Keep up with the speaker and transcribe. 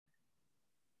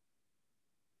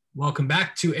Welcome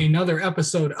back to another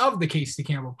episode of the Casey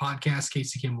Campbell Podcast.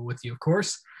 Casey Campbell with you, of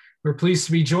course. We're pleased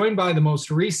to be joined by the most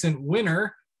recent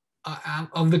winner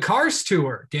of the Cars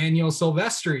Tour, Daniel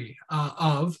Slivestri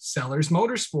of Sellers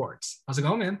Motorsports. How's it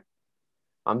going, man?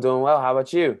 I'm doing well. How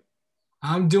about you?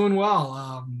 I'm doing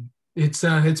well. It's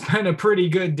been a pretty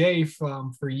good day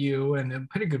for you and a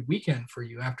pretty good weekend for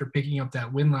you after picking up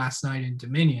that win last night in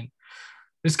Dominion.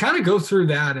 Just kind of go through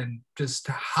that and just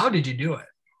how did you do it?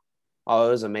 Oh,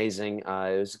 it was amazing.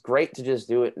 It was great to just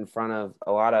do it in front of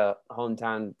a lot of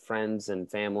hometown friends and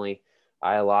family.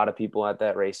 I had a lot of people at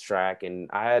that racetrack, and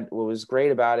what was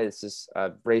great about it is just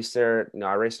raced there.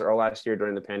 I raced there all last year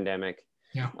during the pandemic.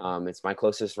 Yeah. It's my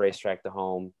closest racetrack to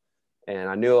home, and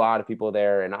I knew a lot of people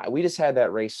there. And we just had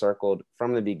that race circled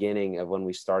from the beginning of when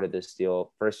we started this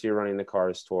deal. First year running the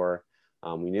Cars Tour.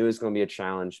 We knew it was going to be a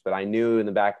challenge, but I knew in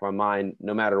the back of my mind,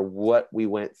 no matter what we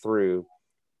went through,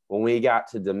 when we got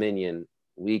to Dominion,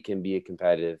 we can be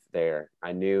competitive there.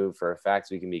 I knew for a fact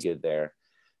we can be good there.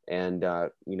 And,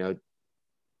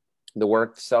 the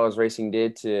work Sellers Racing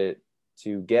did to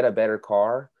get a better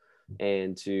car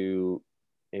and to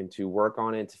work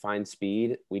on it, to find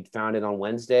speed, we found it on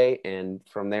Wednesday. And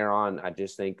from there on, I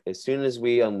just think as soon as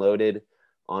we unloaded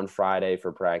on Friday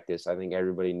for practice, I think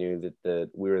everybody knew that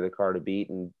we were the car to beat,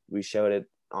 and we showed it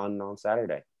on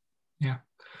Saturday. Yeah.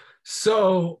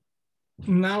 So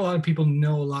not a lot of people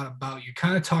know a lot about you.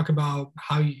 Kind of talk about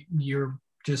how you're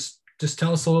just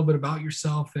tell us a little bit about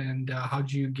yourself and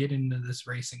how'd you get into this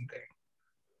racing thing?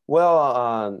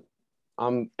 Well,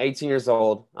 I'm 18 years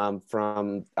old. I'm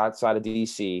from outside of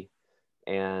DC.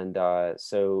 And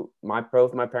so my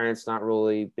parents not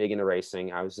really big into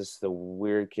racing. I was just the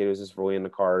weird kid who was just really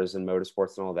into cars and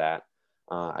motorsports and all that.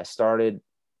 I started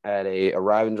at a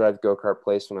ride and drive go-kart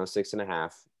place when I was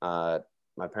 6.5.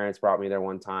 My parents brought me there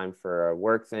one time for a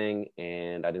work thing,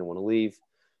 and I didn't want to leave.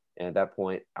 And at that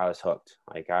point, I was hooked.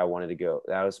 Like, I wanted to go.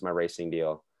 That was my racing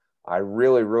deal. I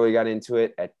really, really got into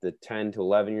it at the 10 to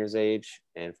 11 years age.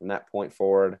 And from that point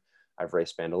forward, I've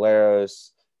raced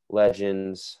Bandoleros,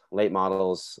 Legends, late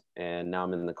models, and now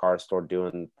I'm in the car store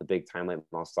doing the big time late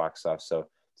model stock stuff. So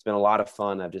it's been a lot of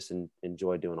fun. I've just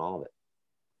enjoyed doing all of it.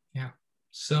 Yeah.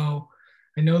 So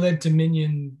I know that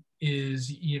Dominion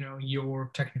is,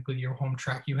 technically your home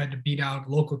track. You had to beat out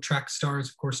local track stars,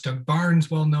 of course, Doug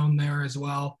Barnes, well known there as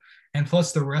well, and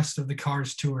plus the rest of the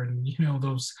Cars Tour. And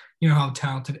how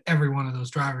talented every one of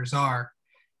those drivers are.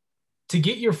 To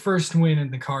get your first win in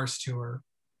the Cars Tour,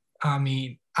 I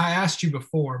mean, I asked you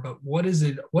before, but what does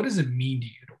it mean to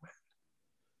you to win?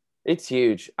 It's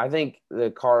huge. I think the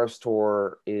Cars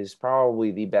Tour is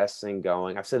probably the best thing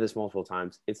going. I've said this multiple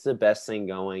times. It's the best thing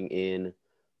going in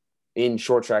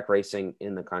short track racing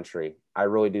in the country. I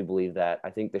really do believe that. I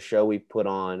think the show we put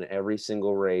on every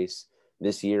single race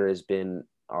this year has been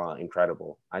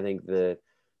incredible. I think the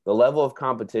level of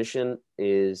competition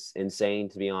is insane,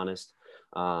 to be honest.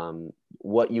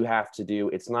 What you have to do,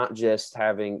 it's not just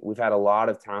we've had a lot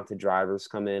of talented drivers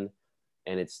come in,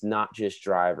 and it's not just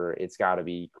driver. It's got to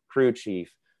be crew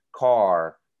chief,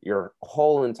 car. Your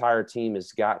whole entire team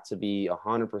has got to be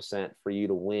 100% for you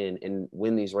to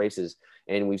win these races.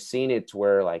 And we've seen it to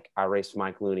where, like, I raced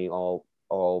Mike Looney all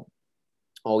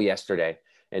yesterday,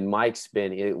 and Mike's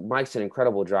an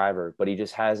incredible driver, but he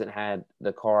just hasn't had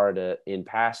the car in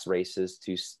past races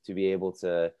to be able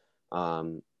to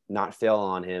not fail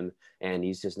on him, and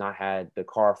he's just not had the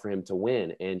car for him to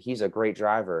win. And he's a great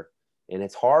driver, and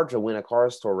it's hard to win a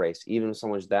Cars Tour race, even if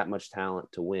someone's that much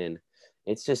talent to win.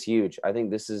 It's just huge. I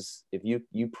think this is, if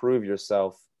you prove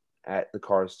yourself at the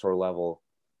Cars Tour level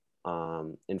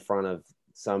in front of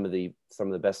some of the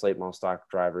best late model stock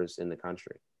drivers in the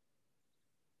country.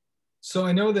 So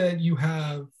I know that you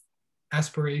have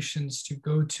aspirations to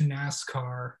go to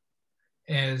NASCAR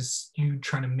as you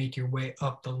try to make your way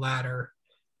up the ladder.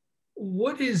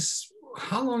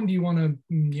 How long do you want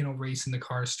to, race in the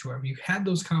Cars Tour? Have you had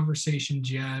those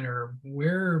conversations yet, or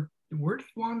where do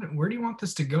you want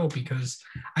this to go? Because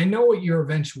I know what your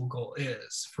eventual goal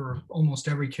is. For almost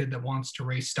every kid that wants to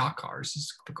race stock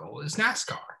cars, the goal is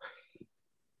NASCAR.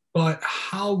 But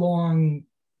how long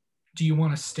do you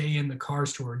want to stay in the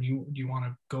Cars Tour? Do you want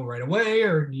to go right away,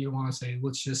 or do you want to say,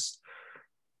 let's just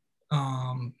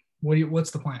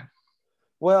what's the plan?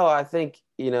 Well, I think,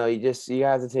 you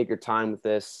have to take your time with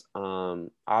this.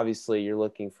 Obviously, you're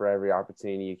looking for every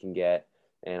opportunity you can get.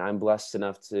 And I'm blessed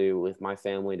enough with my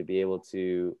family, to be able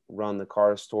to run the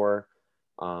Cars Tour.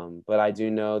 But I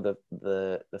do know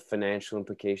the financial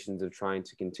implications of trying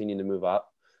to continue to move up.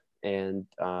 And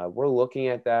we're looking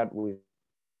at that. We're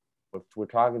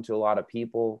talking to a lot of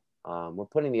people. We're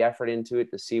putting the effort into it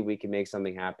to see if we can make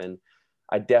something happen.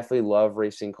 I definitely love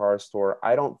racing cars tour.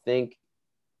 I don't think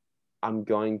I'm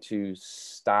going to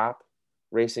stop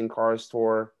racing cars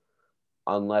tour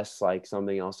unless like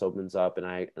something else opens up and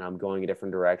I'm going a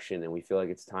different direction and we feel like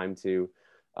it's time to.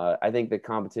 I think the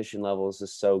competition level is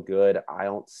just so good. I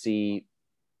don't see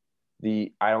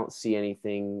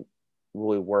anything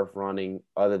really worth running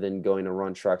other than going to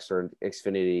run trucks or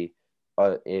Xfinity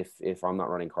if I'm not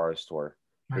running cars tour,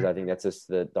 because I think that's just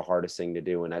the hardest thing to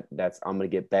do, and I'm going to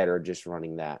get better just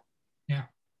running that. Yeah.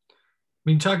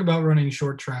 When you talk about running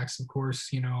short tracks, of course,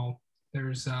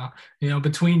 there's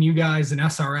between you guys and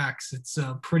SRX, it's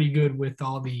pretty good with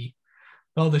all the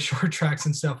short tracks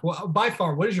and stuff. Well, by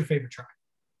far, what is your favorite track?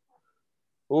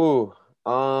 Ooh,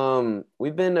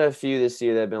 we've been to a few this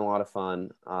year that have been a lot of fun.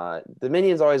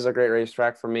 Dominion's always a great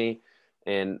racetrack for me,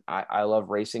 and I love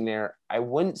racing there. I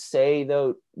wouldn't say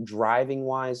though, driving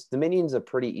wise, Dominion's a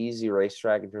pretty easy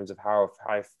racetrack in terms of how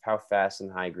fast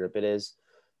and high grip it is.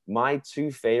 My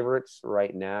two favorites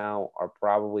right now are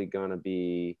probably going to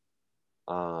be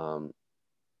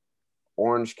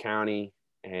Orange County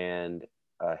and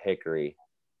Hickory.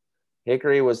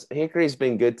 Hickory's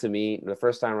been good to me. The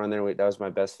first time around there, that was my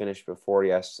best finish before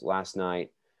last night.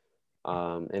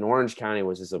 And Orange County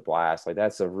was just a blast. Like,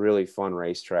 that's a really fun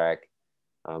racetrack.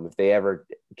 If they ever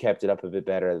kept it up a bit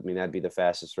better, I mean, that'd be the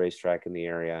fastest racetrack in the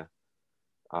area.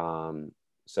 Both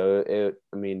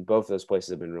of those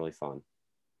places have been really fun.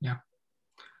 Yeah.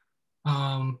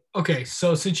 Okay,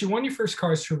 so since you won your first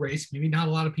cars to race, maybe not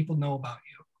a lot of people know about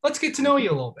you. Let's get to know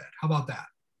you a little bit. How about that?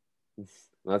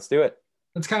 Let's do it.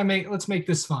 Let's make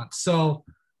this fun. So,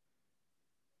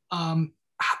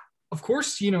 of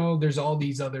course, there's all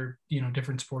these other,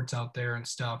 different sports out there and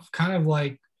stuff. Kind of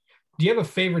like, do you have a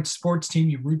favorite sports team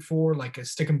you root for, like a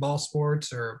stick and ball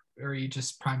sports, or are you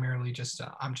just primarily just,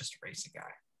 I'm just a racing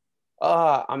guy?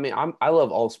 I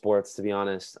love all sports, to be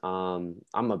honest.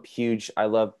 I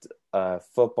loved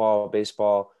football,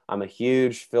 baseball. I'm a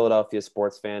huge Philadelphia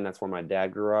sports fan. That's where my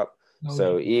dad grew up.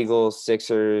 So yeah. Eagles,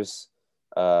 Sixers,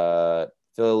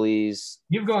 Phillies.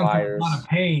 You've gone through a lot of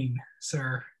pain,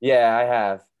 sir. Yeah, I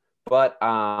have. But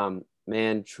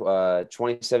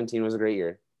 2017 was a great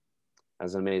year. That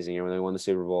was an amazing year when they won the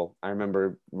Super Bowl. I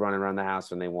remember running around the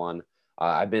house when they won.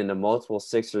 I've been to multiple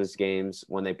Sixers games.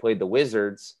 When they played the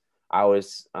Wizards,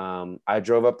 I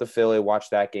drove up to Philly,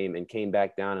 watched that game, and came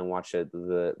back down and watched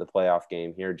the playoff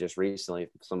game here just recently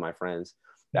with some of my friends.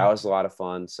 That was a lot of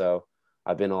fun. So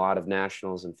I've been to a lot of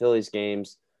Nationals and Phillies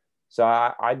games. So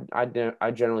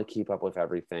I generally keep up with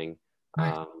everything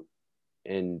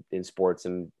in sports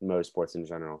and motorsports in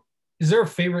general. Is there a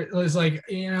favorite? It's like,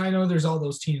 I know there's all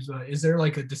those teams, but is there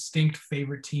like a distinct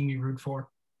favorite team you root for?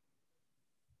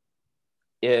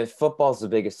 Yeah, football's the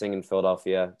biggest thing in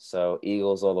Philadelphia, so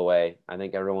Eagles all the way. I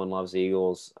think everyone loves the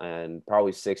Eagles, and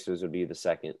probably Sixers would be the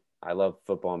second. I love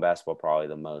football and basketball probably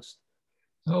the most.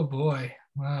 Oh, boy.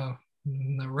 Wow.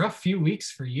 A rough few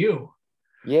weeks for you.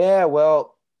 Yeah,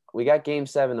 well, we got Game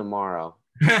 7 tomorrow,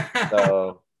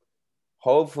 so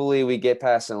hopefully we get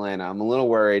past Atlanta. I'm a little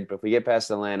worried, but if we get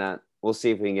past Atlanta, we'll see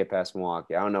if we can get past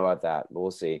Milwaukee. I don't know about that, but we'll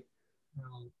see.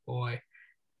 Oh, boy.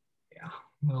 Yeah.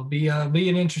 It'll be an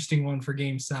interesting one for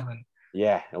Game 7.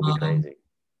 Yeah, it'll be crazy.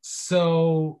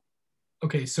 So,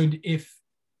 okay, so do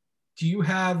you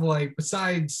have like,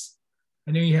 besides,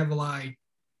 I know you have do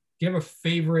you have a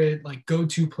favorite like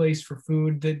go-to place for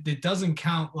food that doesn't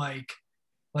count like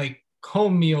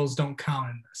home meals don't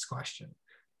count in this question?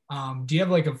 Do you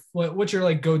have like what's your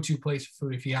like go-to place for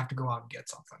food if you have to go out and get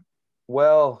something?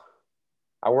 Well,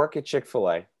 I work at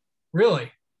Chick-fil-A.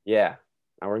 Really? Yeah,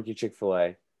 I work at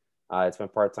Chick-fil-A. It's my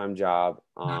part-time job,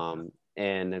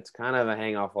 and it's kind of a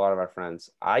hang-off a lot of our friends.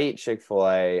 I eat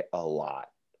Chick-fil-A a lot.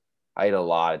 I eat a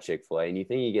lot of Chick-fil-A, and you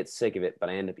think you get sick of it, but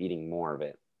I end up eating more of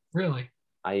it. Really?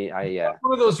 Yeah.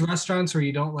 One of those restaurants where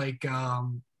you don't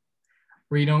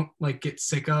get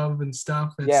sick of and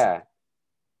stuff. Yeah,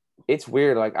 it's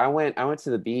weird. Like I went to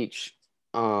the beach,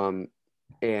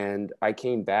 and I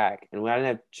came back, and I didn't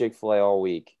have Chick-fil-A all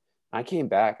week. I came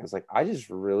back, I was like, I just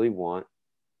really want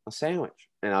a sandwich.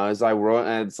 And I was like,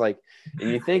 and it's like,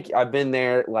 and you think I've been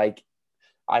there, like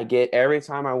I get every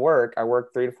time I work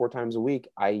 3 to 4 times a week,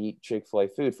 I eat Chick-fil-A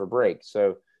food for break.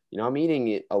 So, I'm eating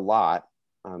it a lot.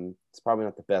 It's probably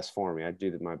not the best for me. I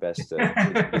do my best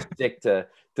to stick to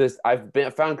this. I've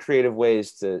found creative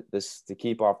ways to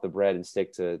keep off the bread and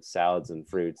stick to salads and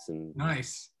fruits and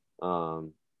nice.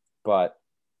 But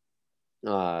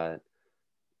I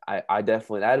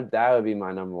definitely, that would be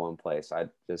my number one place.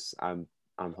 I'm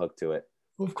hooked to it.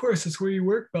 Well, of course, it's where you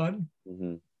work, bud.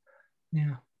 Mm-hmm.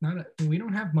 Yeah, we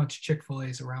don't have much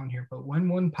Chick-fil-A's around here, but when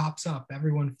one pops up,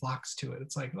 everyone flocks to it.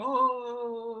 It's like,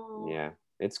 oh, yeah.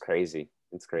 It's crazy.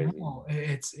 It's crazy. No,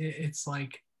 it's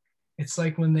like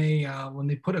when they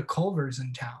put a Culver's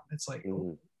in town. It's like,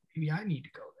 oh, maybe I need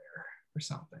to go there or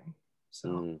something.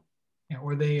 So yeah,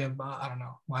 or they have I don't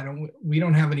know. We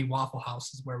don't have any Waffle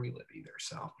Houses where we live either.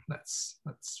 So that's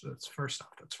first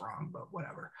off, that's wrong, but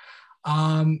whatever.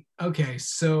 Okay,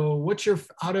 so what's your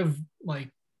out of like?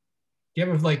 Do you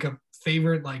have like a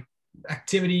favorite like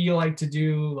activity you like to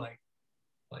do, like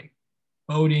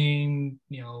boating,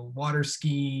 water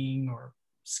skiing or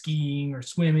skiing or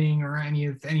swimming or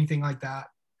anything like that?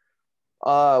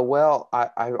 Well, I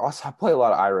play a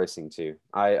lot of iRacing too.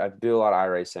 I do a lot of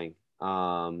iRacing.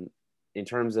 In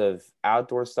terms of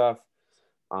outdoor stuff,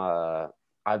 I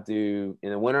do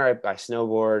in the winter. I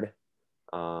snowboard.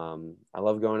 I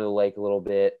love going to the lake a little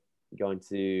bit, going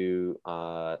to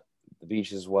the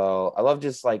beach as well. I love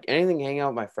just like anything hanging out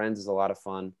with my friends is a lot of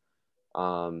fun.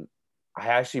 I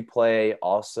actually play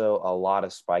also a lot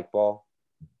of spike ball.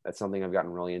 That's something I've gotten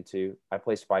really into. I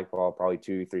play spike ball probably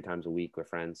 2-3 times a week with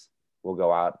friends. We'll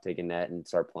go out, take a net, and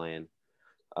start playing.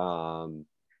 So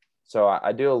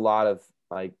I do a lot of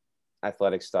like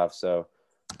athletic stuff. So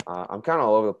I'm kind of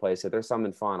all over the place. If there's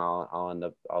something fun, I'll end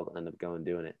up going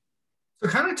doing it. So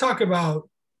kind of talk about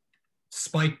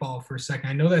spike ball for a second.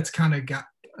 I know that's kind of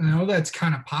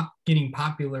getting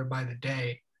popular by the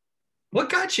day. What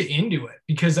got you into it?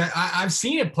 Because I've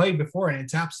seen it played before and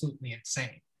it's absolutely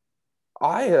insane.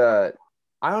 I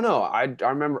don't know. I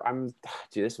remember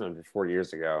this was 4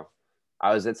 years ago.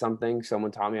 I was at something,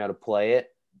 someone taught me how to play it,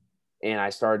 and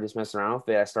I started just messing around with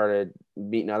it. I started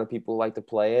meeting other people who like to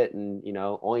play it, and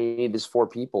all you need is 4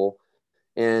 people.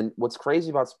 And what's crazy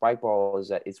about spike ball is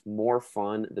that it's more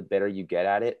fun the better you get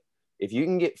at it. If you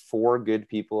can get 4 good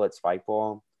people at spike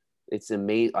ball, it's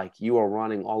amazing. Like you are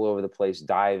running all over the place,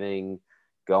 diving,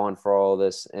 going for all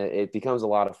this. It becomes a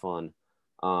lot of fun.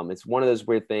 It's one of those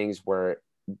weird things where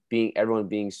everyone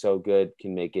being so good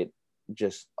can make it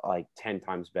just like 10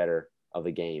 times better of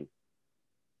a game.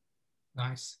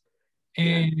 Nice.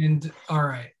 And all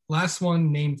right, last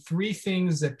one. Name 3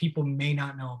 things that people may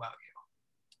not know about you.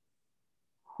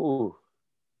 Ooh.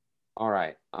 All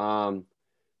right.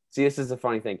 See, this is the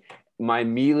funny thing. My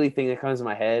immediately thing that comes to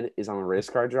my head is I'm a race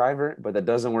car driver, but that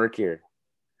doesn't work here.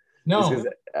 No,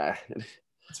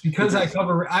 it's because I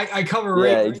cover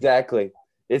yeah, race. Exactly.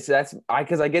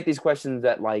 Because I get these questions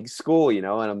at like school,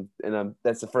 and I'm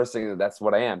that's the first thing that's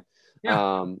what I am.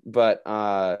 Yeah. But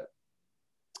I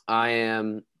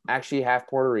am actually half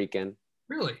Puerto Rican.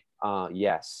 Really?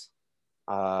 Yes.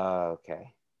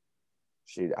 Okay.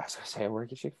 Shoot, I was gonna say I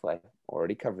work at Chick-fil-A.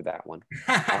 Already covered that one.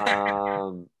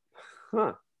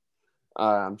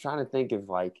 I'm trying to think of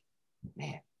like,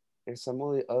 man, there's some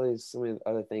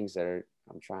other things that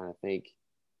I'm trying to think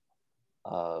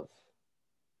of.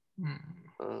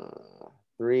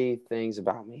 3 things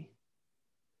about me.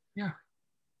 Yeah.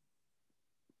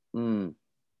 All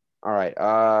right.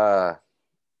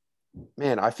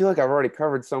 Man, I feel like I've already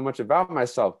covered so much about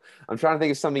myself. I'm trying to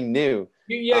think of something new.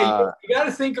 Yeah, you got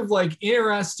to think of like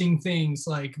interesting things,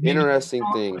 like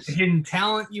hidden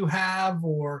talent you have,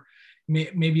 or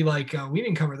maybe like we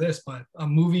didn't cover this, but a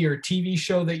movie or TV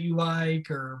show that you like,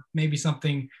 or maybe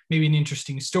an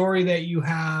interesting story that you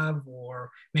have, or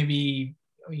maybe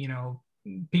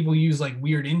people use like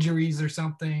weird injuries or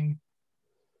something.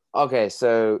 Okay,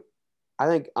 so I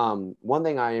think one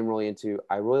thing I am really into,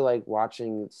 I really like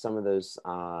watching some of those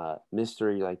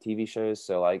mystery like TV shows.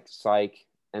 So like Psych,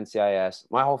 NCIS.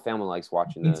 My whole family likes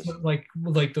watching those. Like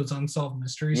those unsolved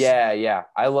mysteries. Yeah.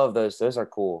 I love those. Those are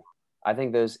cool. I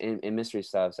think those in mystery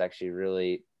stuff is actually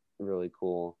really, really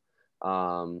cool.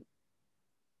 I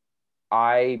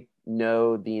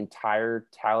know the entire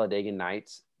Talladega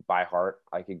Nights by heart.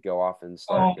 I could go off and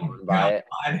start going by it.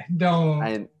 Don't.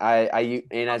 And I'm a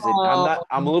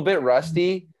little bit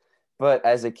rusty, but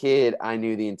as a kid, I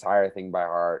knew the entire thing by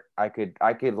heart. I could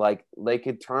like they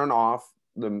could turn off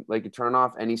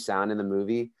any sound in the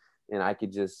movie, and I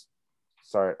could just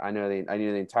start. I knew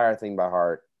the entire thing by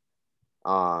heart.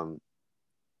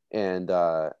 And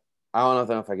I don't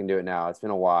know if I can do it now. It's been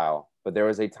a while, but there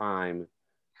was a time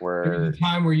where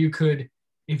you could,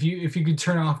 if you could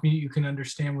turn off mute, you can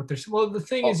understand what there's. Well, the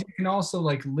thing is, you can also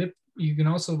like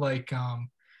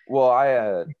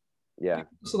yeah.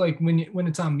 So like when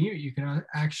it's on mute, you can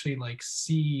actually like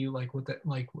see like what that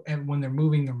like when they're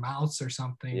moving their mouths or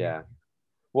something. Yeah.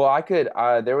 Well, I could.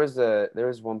 There was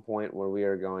one point where we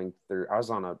were going through. I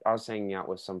was hanging out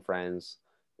with some friends,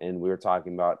 and we were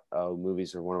talking about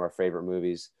movies or one of our favorite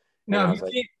movies. No,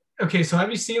 okay. So have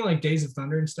you seen like Days of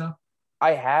Thunder and stuff?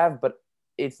 I have, but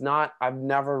it's not. I've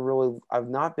not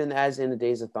been as into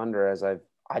Days of Thunder as I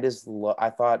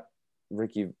thought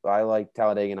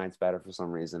Talladega Nights better for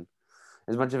some reason.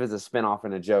 As much of it's a spinoff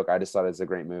and a joke, I just thought it's a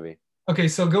great movie. Okay,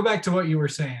 so go back to what you were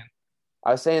saying.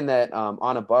 I was saying that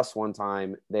on a bus one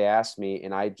time, they asked me,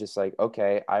 and I just like,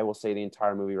 okay, I will say the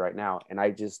entire movie right now. And I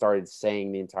just started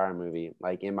saying the entire movie,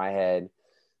 like in my head,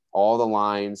 all the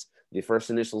lines, the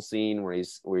first initial scene where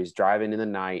he's driving in the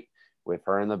night with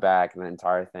her in the back, and the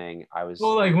entire thing. I was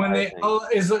like when they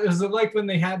is it like when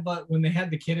they had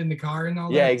the kid in the car and all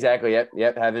that? Yeah, exactly.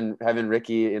 Yep. Having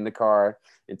Ricky in the car,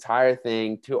 entire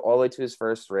thing all the way to his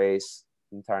first race,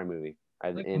 entire movie.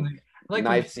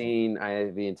 Night scene,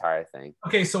 the entire thing.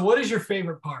 Okay, so what is your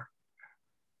favorite part?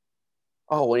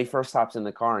 Oh, when he first hops in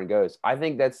the car and goes. I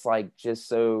think that's like just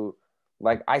so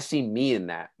like I see me in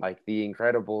that, like the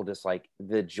incredible, just like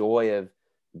the joy of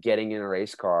getting in a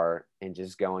race car and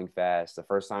just going fast. The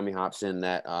first time he hops in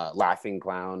that Laughing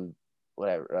Clown,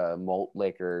 whatever, malt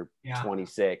liquor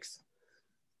 26,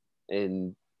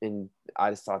 and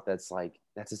I just thought that's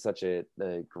just such a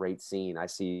great scene. I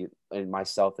see in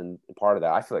myself and part of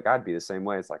that. I feel like I'd be the same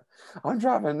way. It's like, I'm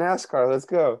driving NASCAR. Let's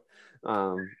go.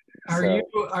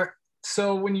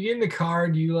 So when you get in the car,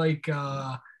 do you like,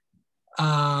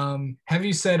 have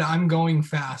you said I'm going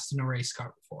fast in a race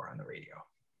car before on the radio?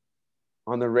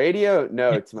 On the radio?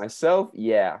 No, to myself.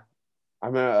 Yeah.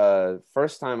 The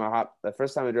first time I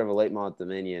drove a late model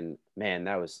Dominion, man,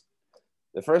 that was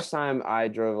the first time I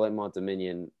drove a late model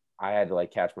Dominion. I had to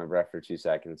like catch my breath for 2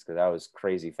 seconds because I was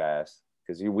crazy fast,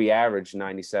 because we averaged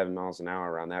 97 miles an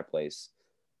hour around that place.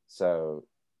 So,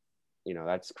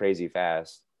 that's crazy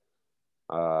fast.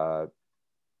 And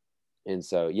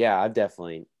so, yeah, I've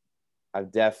definitely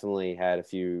had a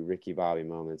few Ricky Bobby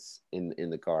moments in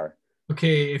the car.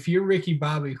 Okay, if you're Ricky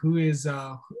Bobby, who is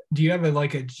do you have a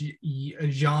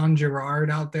Jean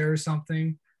Girard out there or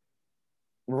something?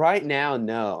 Right now,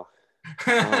 no.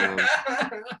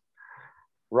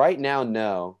 Right now,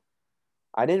 no.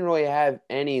 I didn't really have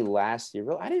any last year.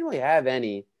 I didn't really have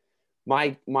any.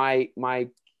 My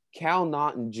Cal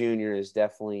Naughton Jr. is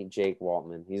definitely Jake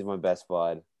Waltman. He's my best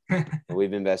bud.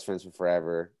 We've been best friends for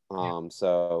forever.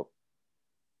 So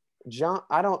John,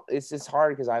 it's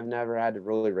hard because I've never had to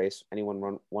really race anyone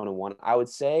run one-on-one. I would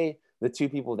say the two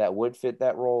people that would fit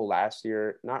that role last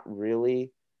year, not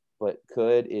really, but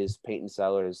could, is Peyton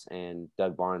Sellers and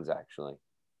Doug Barnes, actually.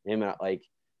 Him and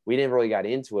we never really got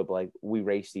into it, but we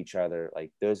raced each other.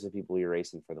 Like, those are the people you're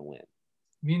racing for the win.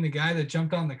 You mean the guy that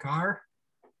jumped on the car?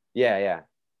 Yeah,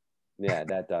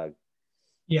 that Doug.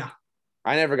 Yeah.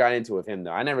 I never got into it with him,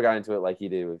 though. I never got into it like he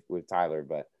did with Tyler,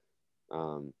 but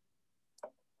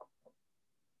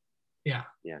yeah.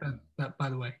 That, by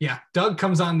the way, yeah, Doug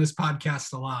comes on this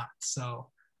podcast a lot, so.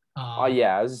 Oh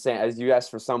yeah, I was just saying, as you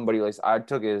asked for somebody, like I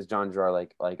took it as John Gerard,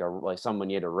 like someone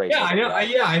you had to race. Yeah, I know.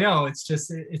 I know. It's just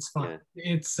it's fun.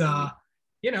 Yeah. It's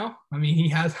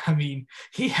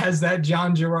he has that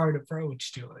John Gerard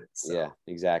approach to it. So. Yeah,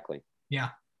 exactly. Yeah,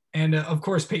 and of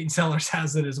course Peyton Sellers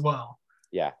has it as well.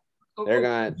 Yeah,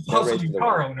 they're also your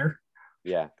car owner.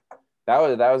 Yeah. That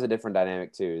was a different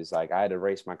dynamic too. It's like I had to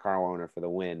race my car owner for the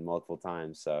win multiple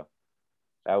times. So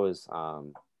that was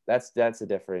that's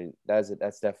definitely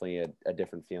a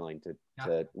different feeling to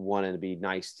wanting to be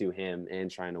nice to him and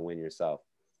trying to win yourself.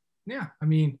 Yeah, I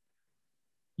mean,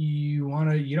 you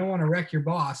don't want to wreck your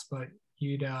boss, but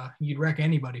you'd wreck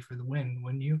anybody for the win,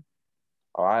 wouldn't you?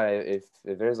 Oh, if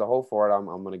there's a hole for it, I'm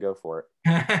gonna go for it.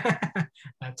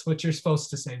 That's what you're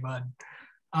supposed to say, bud.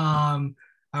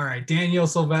 All right, Daniel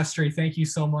Slivestri, thank you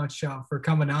so much for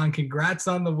coming on. Congrats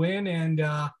on the win, and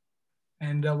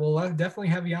we'll definitely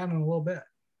have you on in a little bit.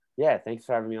 Yeah, thanks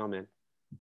for having me on, man.